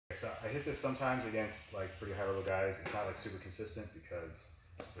I hit this sometimes against like pretty high level guys. It's not like super consistent because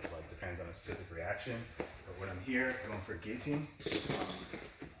it like depends on a specific reaction. But when I'm here going for a guillotine,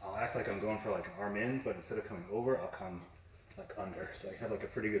 I'll act like I'm going for like an arm in, but instead of coming over, I'll come like under. So I have like a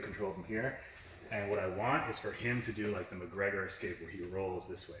pretty good control from here. And what I want is for him to do like the McGregor escape where he rolls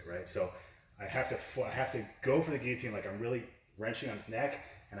this way, right? So I have to go for the guillotine like I'm really wrenching on his neck,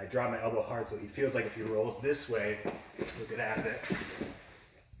 and I drop my elbow hard so he feels like if he rolls this way, he'll get out of it.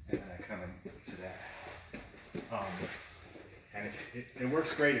 And then I come into that. And it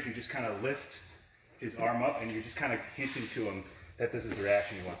works great if you just kind of lift his arm up and you're just kind of hinting to him that this is the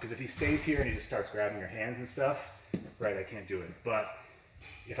reaction you want. Because if he stays here and he just starts grabbing your hands and stuff, right, I can't do it. But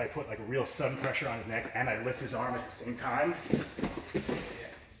if I put like a real sudden pressure on his neck and I lift his arm at the same time,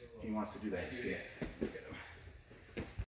 he wants to do that escape.